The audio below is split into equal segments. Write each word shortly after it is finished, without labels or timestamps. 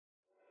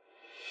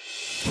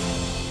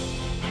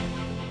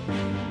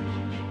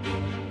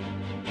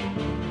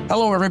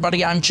Hello,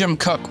 everybody. I'm Jim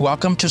Cook.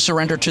 Welcome to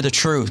Surrender to the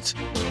Truth.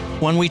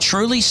 When we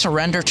truly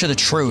surrender to the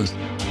truth,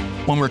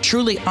 when we're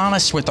truly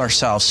honest with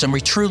ourselves and we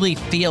truly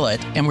feel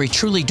it and we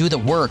truly do the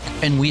work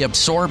and we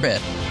absorb it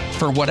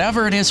for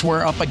whatever it is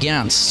we're up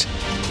against,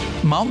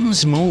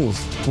 mountains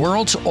move,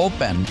 worlds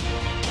open,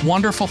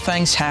 wonderful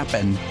things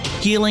happen,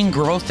 healing,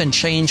 growth, and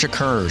change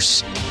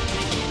occurs.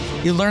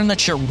 You learn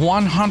that you're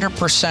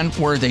 100%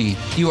 worthy.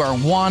 You are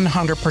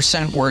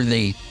 100%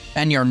 worthy,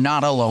 and you're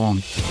not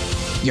alone.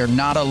 You're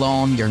not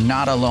alone. You're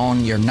not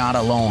alone. You're not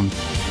alone.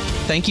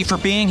 Thank you for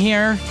being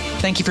here.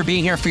 Thank you for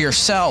being here for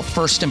yourself,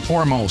 first and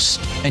foremost.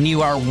 And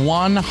you are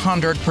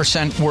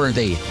 100%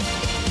 worthy.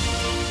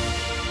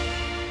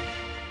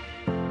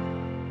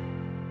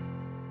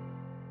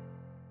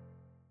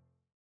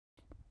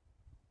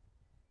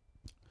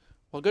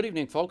 Well, good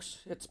evening,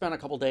 folks. It's been a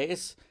couple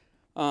days.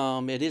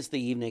 It is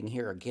the evening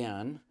here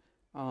again,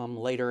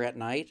 later at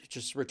night,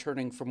 just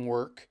returning from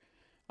work.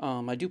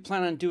 I do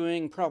plan on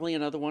doing probably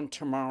another one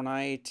tomorrow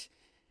night,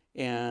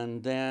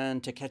 and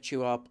then to catch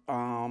you up,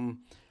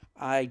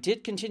 I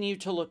did continue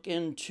to look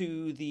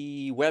into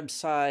the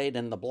website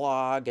and the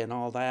blog and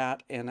all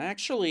that, and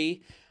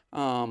actually,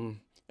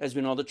 as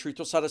we know, the truth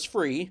will set us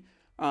free.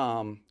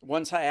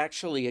 Once I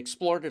actually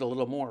explored it a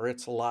little more,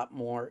 it's a lot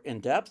more in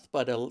depth,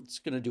 but it's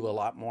going to do a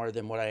lot more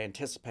than what I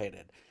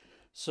anticipated.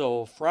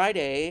 So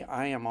Friday,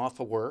 I am off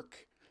of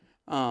work,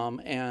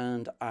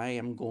 and I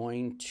am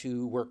going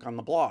to work on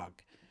the blog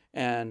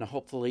and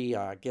hopefully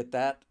get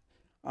that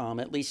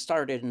at least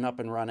started and up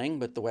and running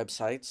with the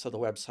website, so the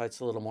website's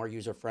a little more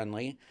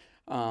user-friendly.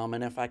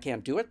 And if I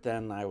can't do it,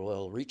 then I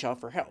will reach out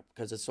for help,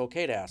 because it's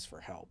okay to ask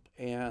for help.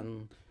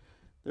 And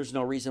there's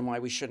no reason why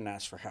we shouldn't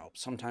ask for help.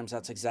 Sometimes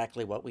that's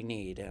exactly what we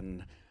need.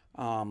 And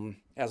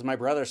as my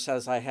brother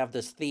says, I have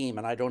this theme,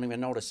 and I don't even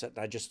notice it.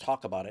 I just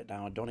talk about it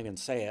now and don't even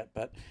say it.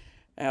 But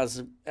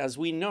as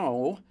we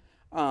know,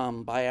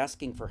 by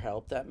asking for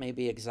help, that may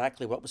be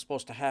exactly what was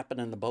supposed to happen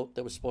in the boat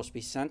that was supposed to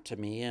be sent to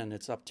me, and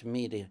it's up to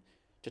me to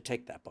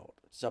take that boat.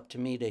 It's up to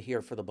me to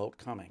hear for the boat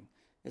coming.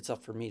 It's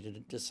up for me to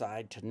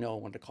decide to know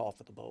when to call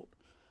for the boat.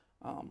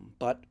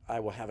 But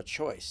I will have a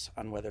choice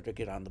on whether to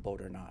get on the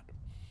boat or not.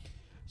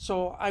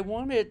 So I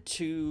wanted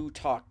to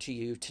talk to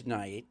you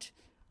tonight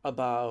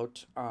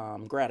about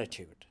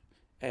gratitude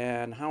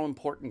and how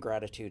important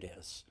gratitude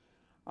is.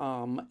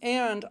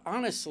 And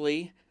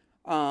honestly,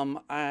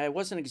 I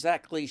wasn't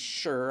exactly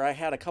sure. I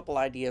had a couple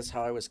ideas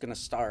how I was going to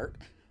start,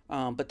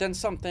 but then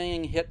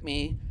something hit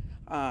me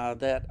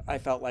that I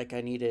felt like I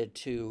needed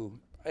to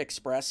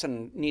express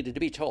and needed to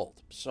be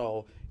told.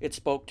 So it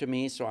spoke to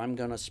me, so I'm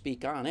going to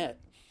speak on it.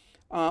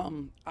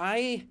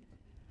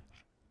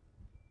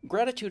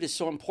 Gratitude is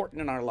so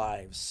important in our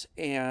lives,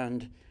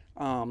 and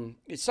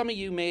some of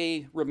you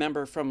may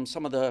remember from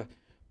some of the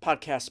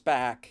podcasts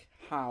back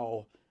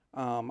how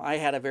I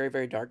had a very,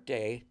 very dark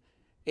day,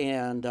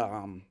 and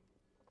I'm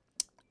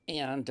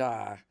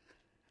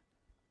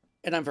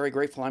very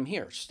grateful I'm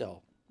here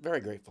still, very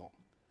grateful.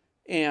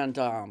 And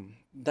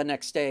the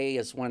next day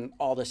is when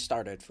all this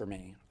started for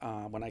me.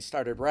 When I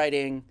started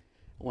writing,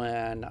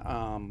 when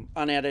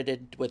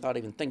unedited, without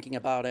even thinking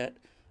about it,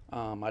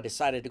 I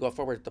decided to go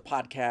forward with the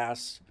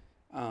podcast.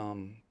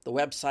 The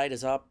website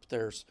is up.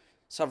 There's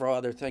several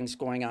other things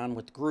going on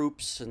with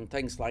groups and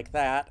things like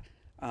that.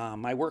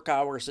 My work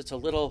hours, it's a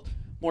little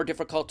more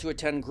difficult to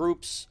attend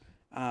groups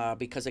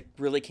because I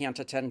really can't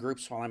attend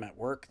groups while I'm at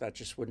work. That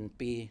just wouldn't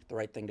be the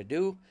right thing to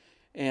do.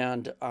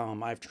 And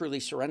I've truly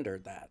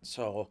surrendered that.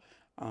 So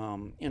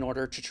in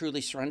order to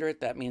truly surrender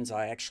it, that means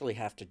I actually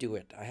have to do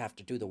it. I have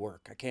to do the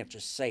work. I can't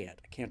just say it.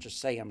 I can't just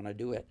say I'm going to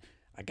do it.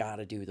 I got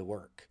to do the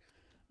work.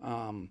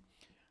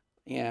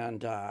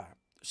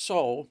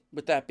 So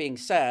with that being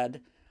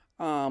said,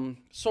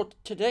 so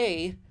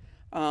today,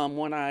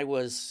 when I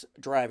was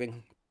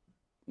driving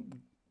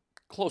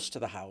close to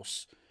the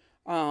house,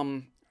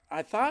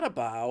 I thought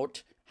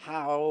about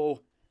how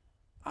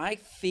I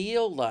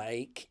feel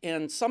like,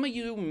 and some of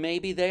you may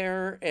be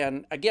there,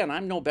 and again,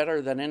 I'm no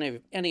better than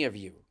any of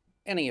you,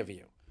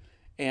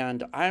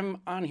 and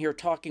I'm on here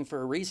talking for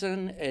a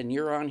reason, and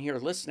you're on here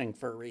listening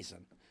for a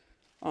reason.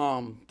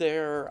 I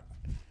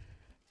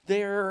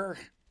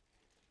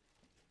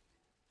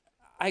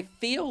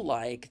feel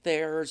like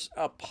there's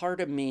a part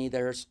of me,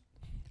 there's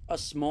a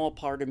small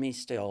part of me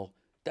still,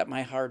 that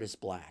my heart is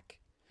black.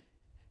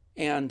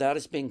 And that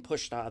is being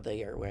pushed out of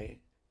the airway.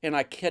 And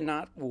I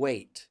cannot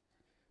wait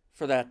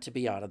for that to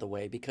be out of the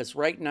way, because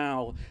right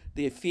now,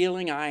 the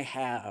feeling I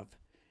have,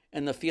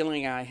 and the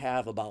feeling I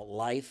have about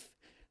life,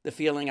 the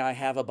feeling I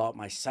have about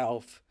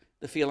myself,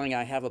 the feeling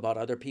I have about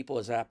other people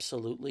is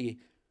absolutely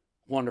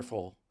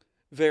wonderful.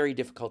 Very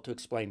difficult to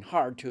explain,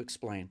 hard to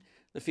explain.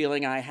 The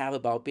feeling I have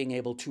about being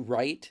able to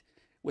write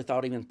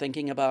without even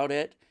thinking about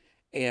it,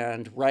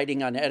 and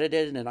writing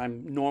unedited, and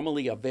I'm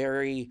normally a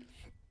very,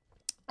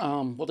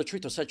 well, the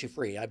truth will set you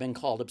free. I've been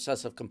called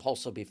obsessive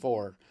compulsive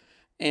before,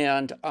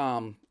 and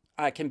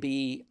I can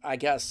be, I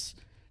guess,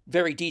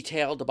 very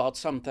detailed about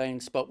some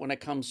things, but when it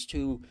comes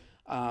to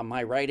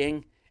my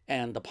writing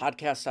and the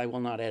podcast, I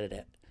will not edit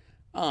it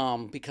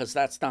because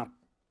that's not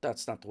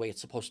that's not the way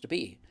it's supposed to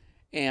be.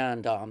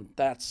 And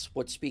that's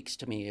what speaks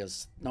to me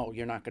is, no,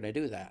 you're not going to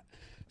do that.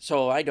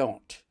 So I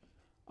don't.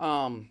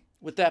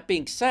 With that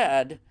being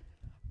said,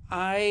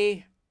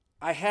 I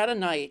I had a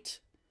night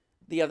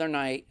the other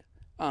night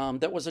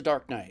that was a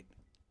dark night.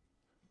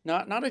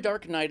 Not a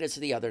dark night as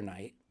the other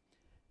night,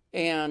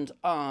 and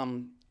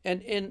and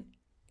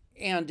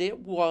it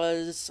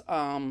was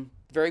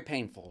very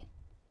painful,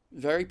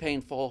 very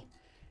painful,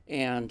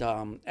 and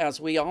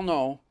as we all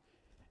know,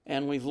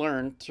 and we've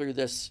learned through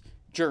this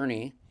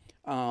journey,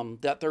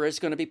 that there is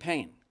going to be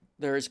pain.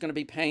 There is going to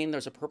be pain.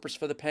 There's a purpose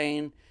for the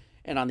pain.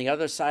 And on the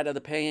other side of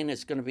the pain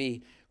is going to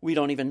be, we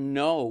don't even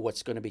know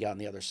what's going to be on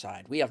the other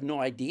side. We have no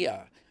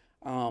idea.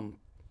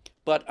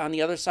 But on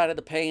the other side of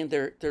the pain,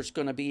 there's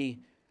going to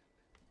be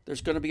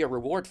a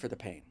reward for the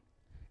pain.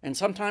 And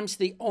sometimes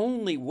the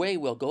only way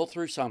we'll go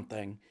through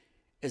something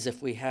is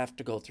if we have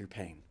to go through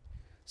pain.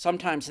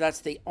 Sometimes that's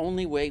the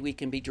only way we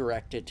can be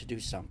directed to do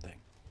something.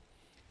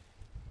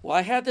 Well,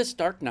 I had this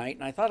dark night,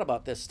 and I thought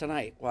about this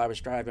tonight while I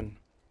was driving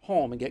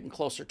home and getting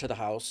closer to the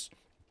house,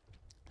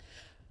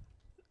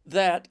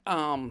 that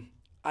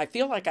I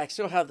feel like I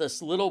still have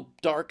this little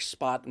dark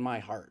spot in my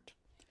heart.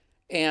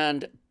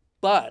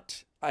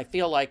 But I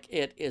feel like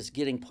it is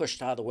getting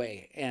pushed out of the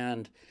way.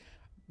 And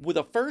with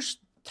the first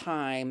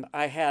time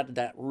I had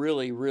that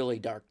really, really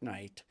dark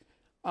night,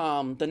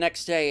 the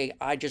next day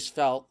I just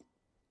felt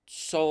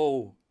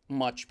so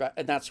much better.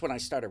 And that's when I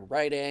started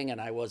writing, and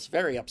I was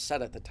very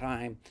upset at the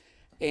time.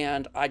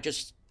 And I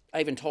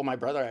even told my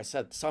brother, I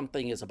said,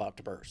 something is about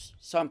to burst.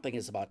 Something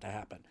is about to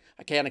happen.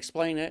 I can't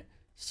explain it.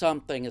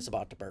 Something is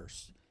about to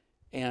burst.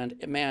 And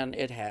man,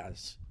 it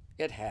has.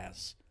 It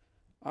has.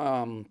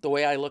 The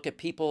way I look at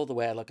people, the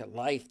way I look at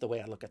life, the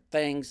way I look at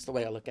things, the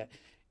way I look at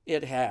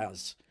it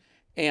has.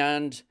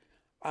 And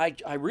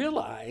I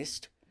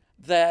realized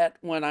that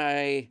when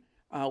I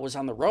was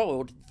on the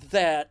road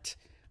that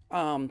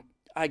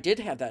I did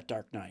have that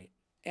dark night.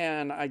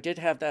 And I did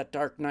have that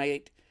dark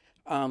night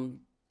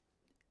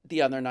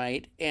the other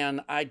night,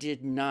 and I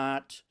did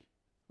not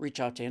reach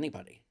out to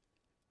anybody.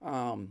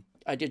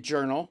 I did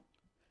journal,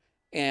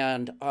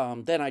 and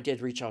then I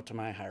did reach out to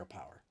my higher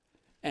power.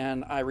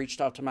 And I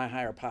reached out to my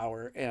higher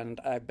power, and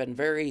I've been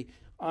very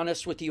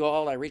honest with you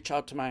all. I reach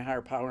out to my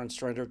higher power and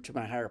surrender to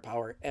my higher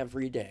power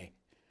every day.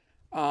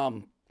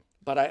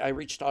 But I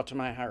reached out to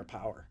my higher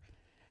power.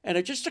 And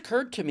it just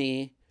occurred to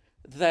me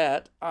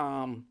that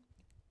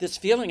this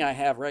feeling I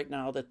have right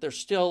now, that there's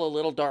still a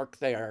little dark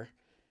there,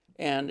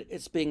 and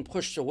it's being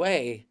pushed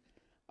away,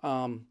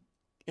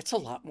 it's a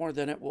lot more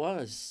than it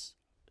was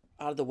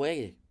out of the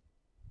way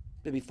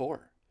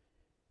before.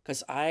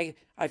 Because I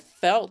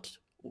felt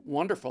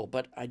wonderful,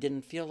 but I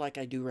didn't feel like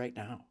I do right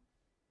now.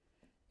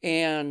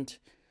 And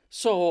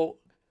so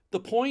the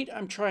point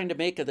I'm trying to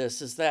make of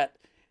this is that,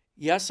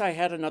 yes, I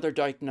had another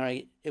dark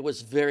night. It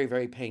was very,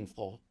 very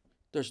painful.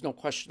 There's no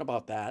question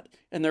about that.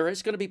 And there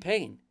is going to be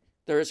pain.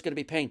 There is going to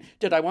be pain.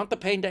 Did I want the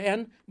pain to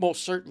end?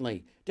 Most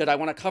certainly. Did I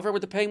want to cover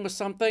with the pain with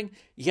something?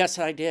 Yes,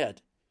 I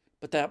did.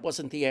 But that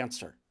wasn't the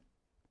answer.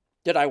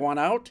 Did I want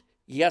out?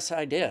 Yes,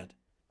 I did.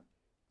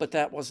 But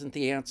that wasn't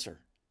the answer.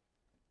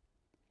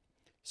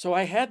 So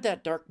I had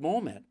that dark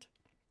moment.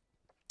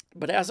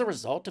 But as a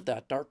result of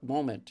that dark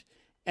moment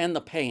and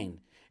the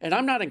pain, and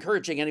I'm not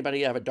encouraging anybody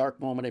to have a dark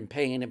moment in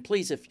pain. And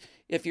please,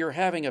 if you're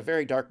having a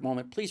very dark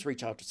moment, please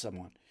reach out to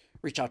someone.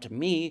 Reach out to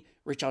me.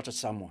 Reach out to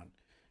someone.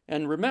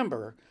 And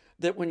remember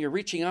that when you're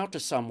reaching out to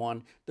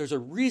someone, there's a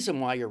reason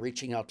why you're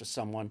reaching out to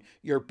someone.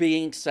 You're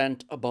being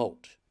sent a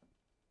boat.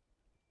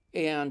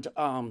 And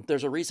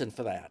there's a reason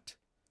for that.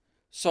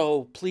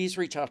 So please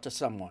reach out to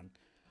someone.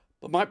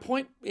 But my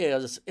point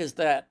is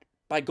that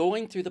by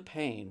going through the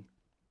pain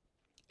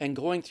and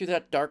going through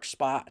that dark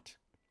spot,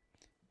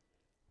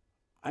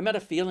 I'm at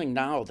a feeling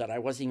now that I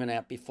wasn't even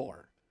at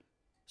before.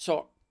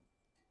 So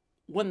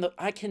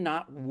I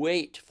cannot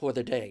wait for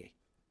the day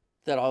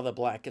that all the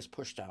black is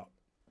pushed out.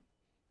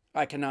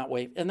 I cannot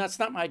wait. And that's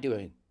not my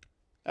doing.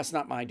 That's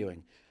not my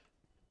doing.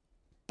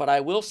 But I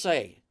will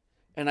say,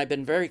 and I've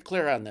been very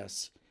clear on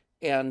this,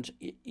 and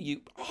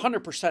you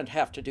 100%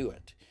 have to do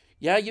it.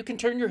 Yeah, you can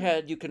turn your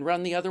head, you can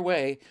run the other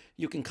way,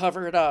 you can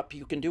cover it up,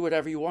 you can do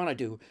whatever you want to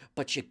do,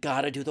 but you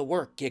got to do the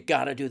work. You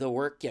got to do the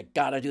work. You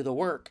got to do the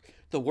work.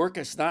 The work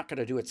is not going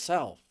to do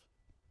itself.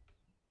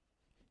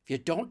 If you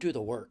don't do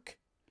the work,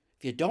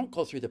 if you don't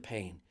go through the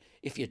pain,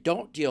 if you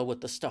don't deal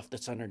with the stuff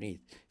that's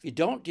underneath, if you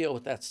don't deal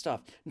with that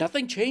stuff,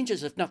 nothing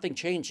changes if nothing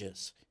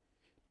changes.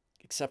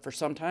 Except for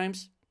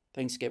sometimes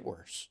things get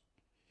worse.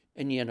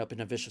 And you end up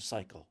in a vicious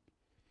cycle.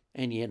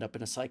 And you end up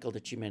in a cycle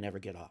that you may never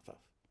get off of.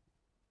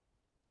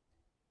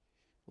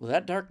 Well,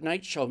 that dark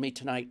night showed me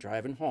tonight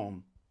driving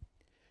home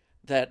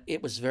that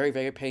it was very,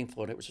 very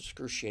painful and it was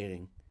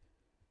excruciating.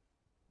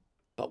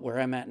 But where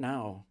I'm at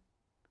now,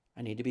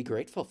 I need to be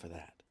grateful for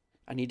that.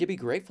 I need to be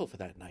grateful for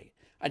that night.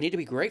 I need to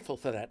be grateful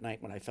for that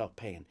night when I felt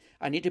pain.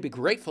 I need to be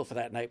grateful for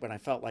that night when I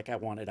felt like I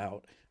wanted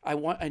out.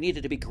 I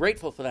needed to be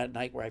grateful for that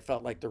night where I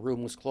felt like the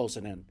room was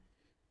closing in.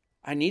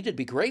 I needed to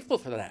be grateful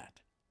for that.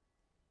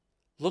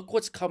 Look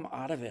what's come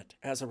out of it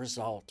as a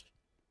result.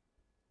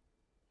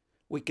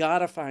 We got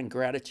to find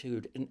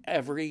gratitude in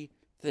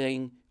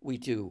everything we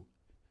do.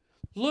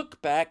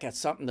 Look back at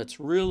something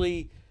that's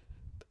really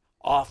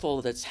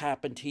awful that's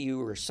happened to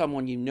you or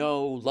someone you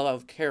know,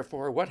 love, care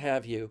for, what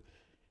have you.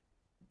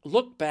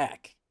 Look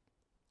back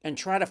and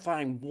try to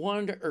find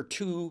one or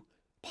two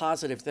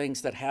positive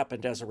things that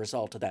happened as a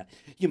result of that.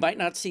 You might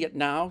not see it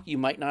now, you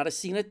might not have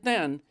seen it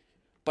then,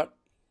 but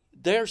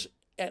there's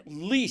at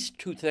least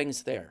two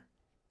things there.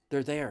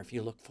 They're there if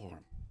you look for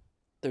them.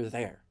 They're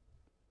there.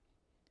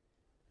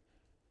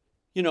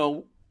 You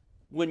know,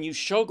 when you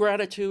show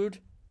gratitude,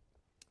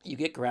 you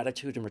get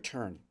gratitude in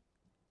return.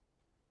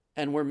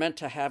 And we're meant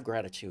to have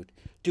gratitude.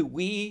 Do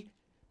we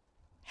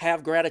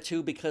have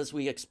gratitude because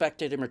we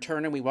expect it in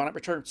return and we want it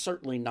returned?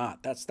 Certainly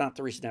not. That's not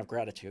the reason to have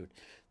gratitude.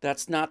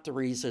 That's not the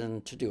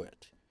reason to do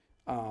it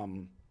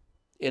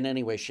in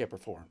any way, shape, or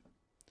form.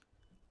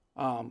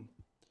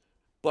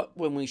 But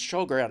when we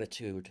show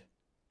gratitude,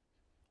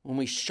 when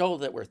we show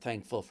that we're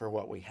thankful for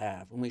what we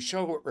have, when we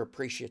show we're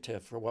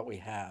appreciative for what we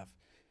have,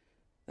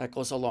 that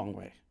goes a long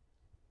way.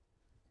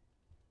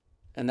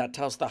 And that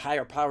tells the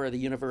higher power of the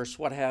universe,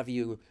 what have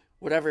you,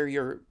 whatever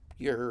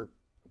your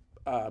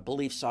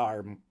beliefs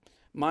are.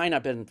 Mine,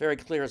 I've been very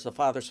clear, as the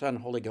Father, Son,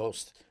 Holy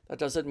Ghost. That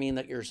doesn't mean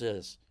that yours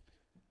is.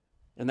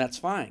 And that's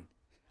fine.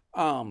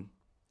 But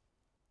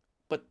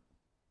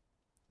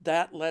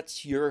that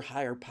lets your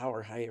higher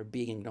power, higher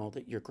being know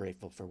that you're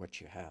grateful for what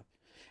you have.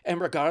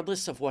 And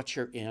regardless of what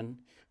you're in,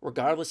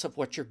 regardless of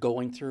what you're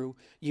going through,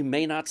 you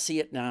may not see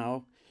it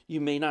now. You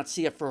may not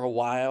see it for a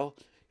while.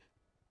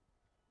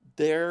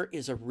 There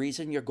is a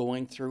reason you're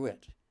going through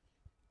it.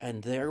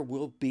 And there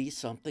will be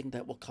something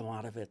that will come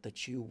out of it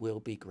that you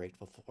will be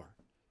grateful for.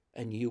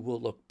 And you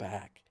will look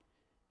back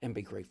and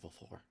be grateful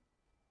for.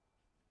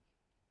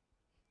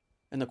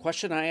 And the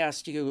question I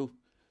asked you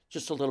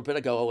just a little bit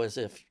ago is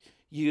if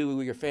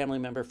you, your family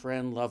member,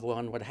 friend, loved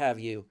one, what have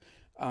you,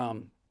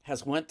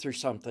 has went through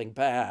something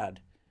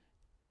bad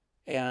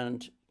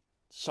and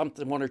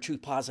something, one or two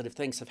positive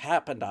things have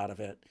happened out of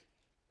it.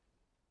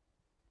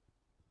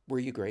 Were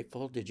you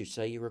grateful? Did you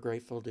say you were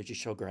grateful? Did you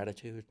show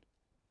gratitude?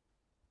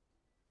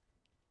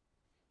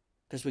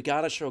 Because we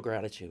got to show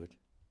gratitude.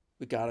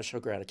 We got to show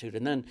gratitude.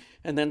 And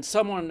then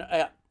someone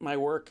at my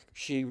work,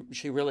 she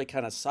really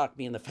kind of socked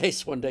me in the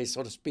face one day,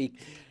 so to speak,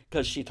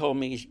 because she told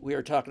me we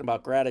were talking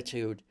about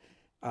gratitude.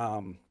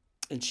 And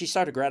she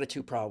started a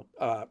gratitude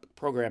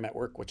program at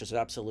work, which is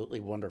absolutely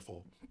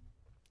wonderful.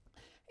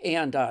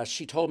 And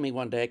she told me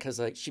one day,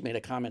 because she made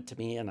a comment to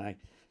me and I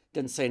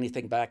didn't say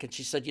anything back. And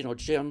she said, you know,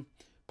 Jim,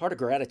 part of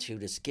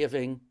gratitude is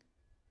giving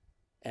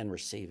and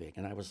receiving.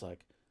 And I was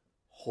like,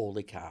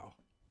 holy cow,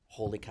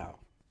 holy cow.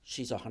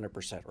 She's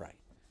 100% right.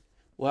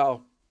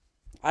 Well,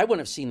 I wouldn't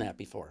have seen that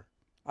before.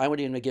 I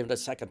wouldn't even have given it a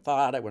second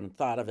thought. I wouldn't have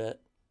thought of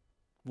it.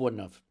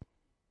 Wouldn't have.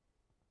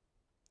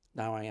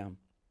 Now I am.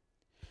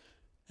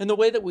 And the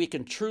way that we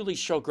can truly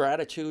show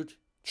gratitude,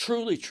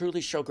 truly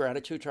show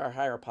gratitude to our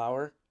higher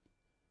power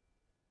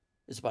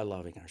is by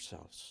loving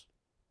ourselves.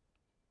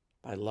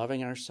 By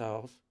loving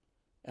ourselves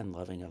and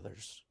loving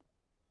others.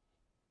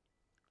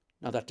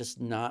 Now, that does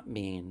not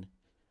mean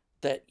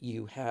that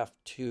you have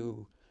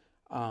to,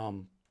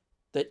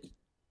 that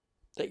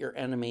your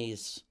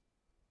enemies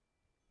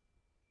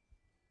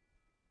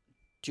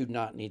do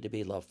not need to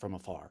be loved from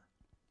afar,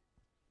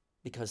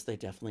 because they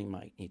definitely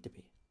might need to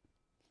be.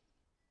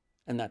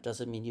 And that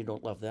doesn't mean you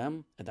don't love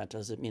them, and that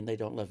doesn't mean they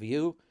don't love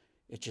you.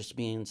 It just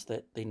means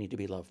that they need to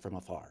be loved from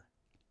afar.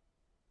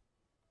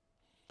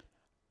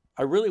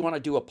 I really want to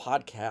do a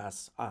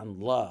podcast on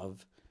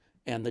love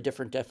and the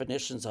different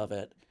definitions of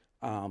it,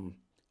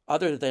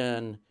 other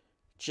than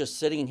just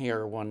sitting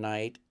here one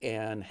night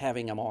and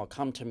having them all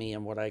come to me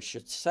and what I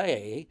should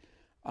say.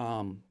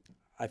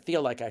 I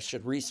feel like I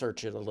should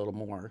research it a little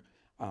more.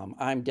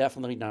 I'm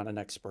definitely not an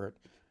expert,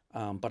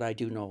 but I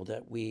do know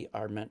that we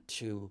are meant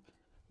to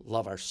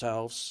love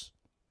ourselves,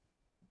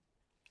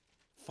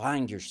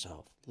 find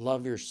yourself,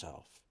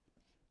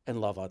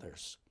 and love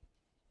others.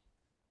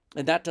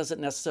 And that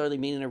doesn't necessarily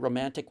mean in a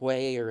romantic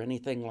way or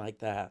anything like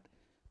that.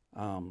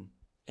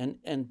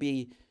 And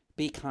be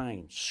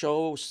kind.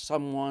 Show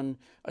someone,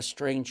 a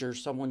stranger,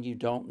 someone you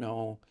don't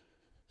know,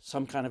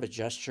 some kind of a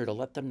gesture to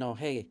let them know,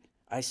 hey,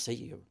 I see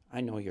you.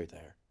 I know you're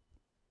there.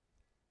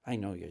 I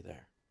know you're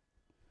there.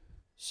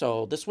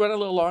 So this went a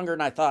little longer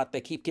than I thought.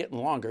 They keep getting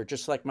longer,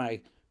 just like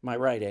my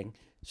writing.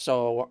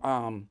 So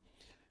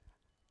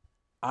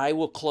I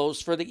will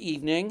close for the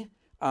evening.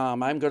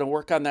 I'm going to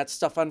work on that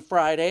stuff on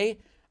Friday.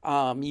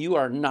 You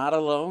are not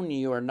alone.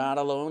 You are not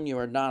alone. You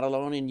are not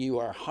alone. And you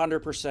are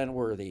 100%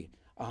 worthy.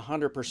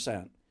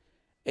 100%.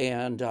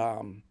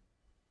 And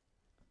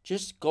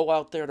just go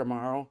out there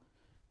tomorrow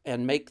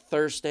and make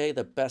Thursday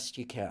the best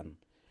you can.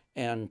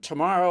 And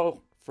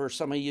tomorrow, for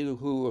some of you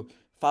who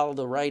follow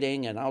the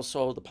writing and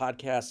also the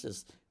podcast,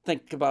 is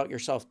Think About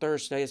Yourself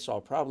Thursday. So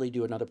I'll probably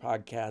do another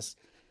podcast.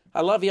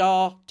 I love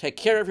y'all. Take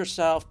care of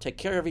yourself. Take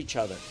care of each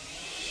other.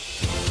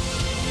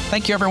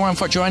 Thank you, everyone,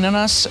 for joining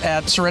us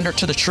at Surrender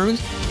to the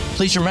Truth.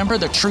 Please remember,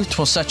 the truth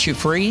will set you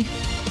free.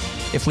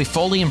 If we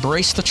fully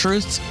embrace the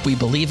truth, we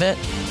believe it,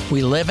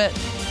 we live it,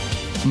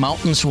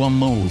 mountains will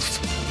move.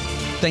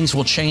 Things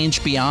will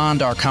change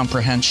beyond our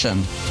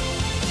comprehension.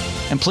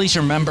 And please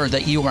remember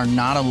that you are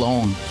not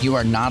alone. You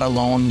are not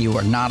alone. You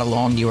are not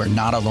alone. You are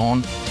not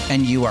alone.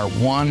 And you are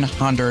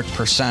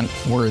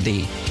 100%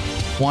 worthy.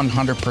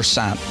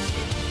 100%.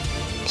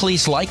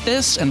 Please like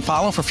this and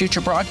follow for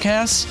future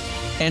broadcasts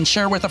and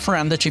share with a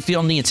friend that you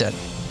feel needs it.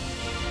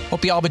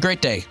 Hope you all have a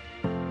great day.